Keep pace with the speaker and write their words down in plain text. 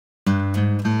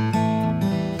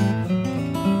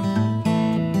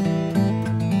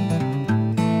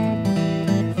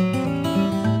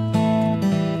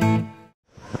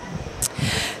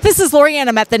This is Lori Ann.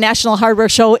 I'm at the National Hardware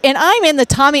Show, and I'm in the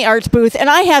Tommy Art booth, and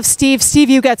I have Steve. Steve,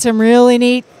 you got some really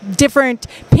neat, different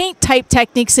paint type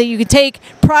techniques that you can take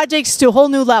projects to a whole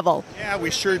new level. Yeah, we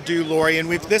sure do, Lori.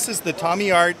 And this is the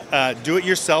Tommy Art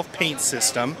do-it-yourself paint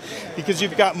system, because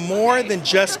you've got more than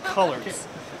just colors.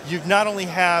 You not only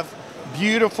have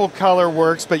beautiful color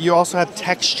works, but you also have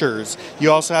textures,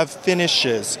 you also have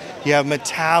finishes, you have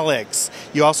metallics,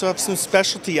 you also have some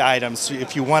specialty items.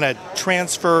 If you want to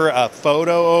transfer a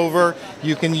photo over,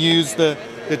 you can use the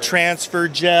transfer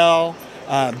gel,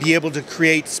 be able to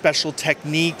create special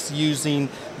techniques using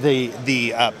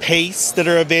the pastes that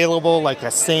are available, like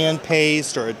a sand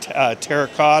paste or a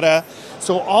terracotta.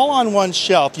 So all on one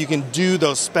shelf, you can do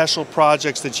those special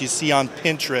projects that you see on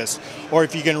Pinterest, or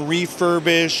if you can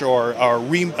refurbish or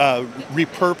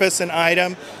repurpose an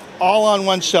item, all on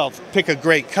one shelf. Pick a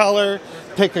great color,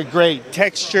 pick a great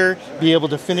texture, be able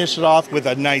to finish it off with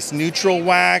a nice neutral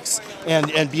wax,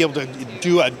 and be able to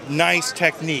do a nice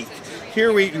technique.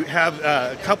 Here we have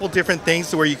a couple different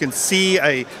things where you can see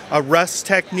a rust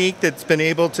technique that's been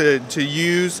able to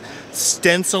use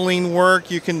stenciling work.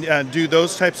 You can do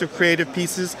those types of creative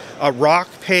pieces, a rock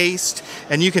paste,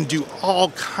 and you can do all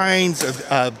kinds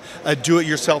of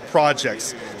do-it-yourself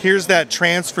projects. Here's that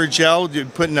transfer gel. You're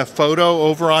putting a photo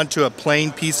over onto a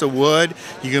plain piece of wood.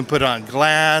 You can put it on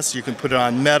glass, you can put it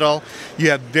on metal.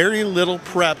 You have very little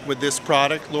prep with this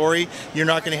product, Lori. You're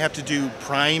not going to have to do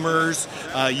primers.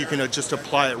 You can just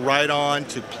apply it right on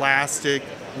to plastic,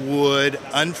 wood,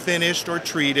 unfinished or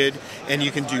treated, and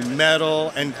you can do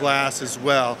metal and glass as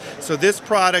well. So this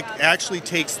product actually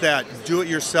takes that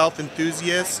do-it-yourself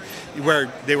enthusiasts where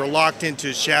they were locked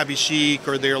into shabby chic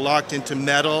or they were locked into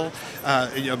metal,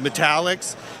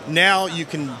 metallics. Now you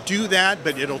can do that,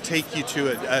 but it'll take you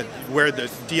to where the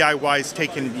DIY is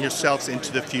taking yourselves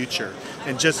into the future.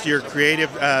 And just your creative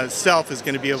self is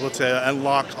going to be able to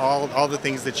unlock all the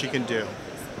things that you can do.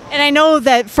 And I know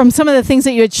that from some of the things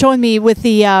that you had shown me with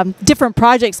the different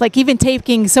projects, like even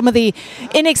taking some of the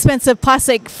inexpensive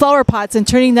plastic flower pots and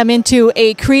turning them into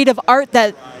a creative art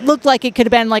that looked like it could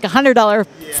have been like $100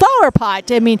 flower pot.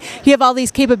 I mean, you have all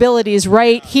these capabilities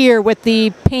right here with the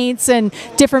paints and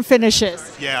different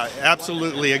finishes. Yeah,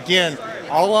 absolutely. Again,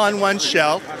 all on one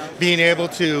shelf, being able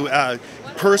to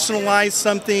personalize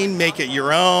something, make it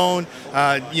your own,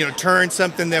 turn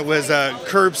something that was a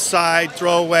curbside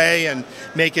throwaway and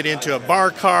make it into a bar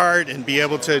cart, and be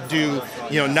able to do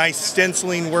nice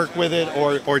stenciling work with it,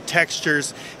 or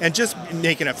textures, and just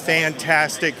making a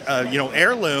fantastic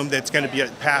heirloom that's going to be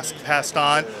passed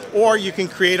on. Or you can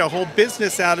create a whole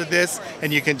business out of this,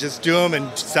 and you can just do them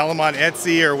and sell them on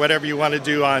Etsy or whatever you want to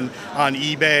do on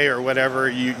eBay or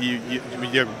whatever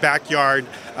your backyard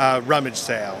rummage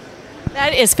sale.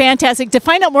 That is fantastic. To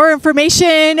find out more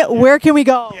information, where can we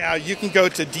go? Yeah, you can go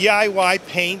to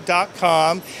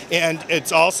DIYpaint.com, and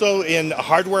it's also in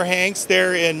Hardware Hanks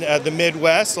there in the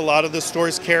Midwest. A lot of the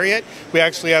stores carry it. We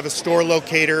actually have a store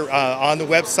locator on the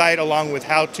website, along with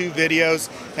how-to videos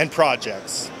and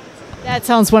projects. That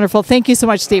sounds wonderful. Thank you so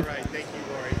much, Steve. All right, thank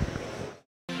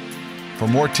you, Lori. For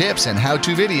more tips and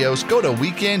how-to videos, go to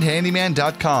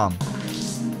weekendhandyman.com.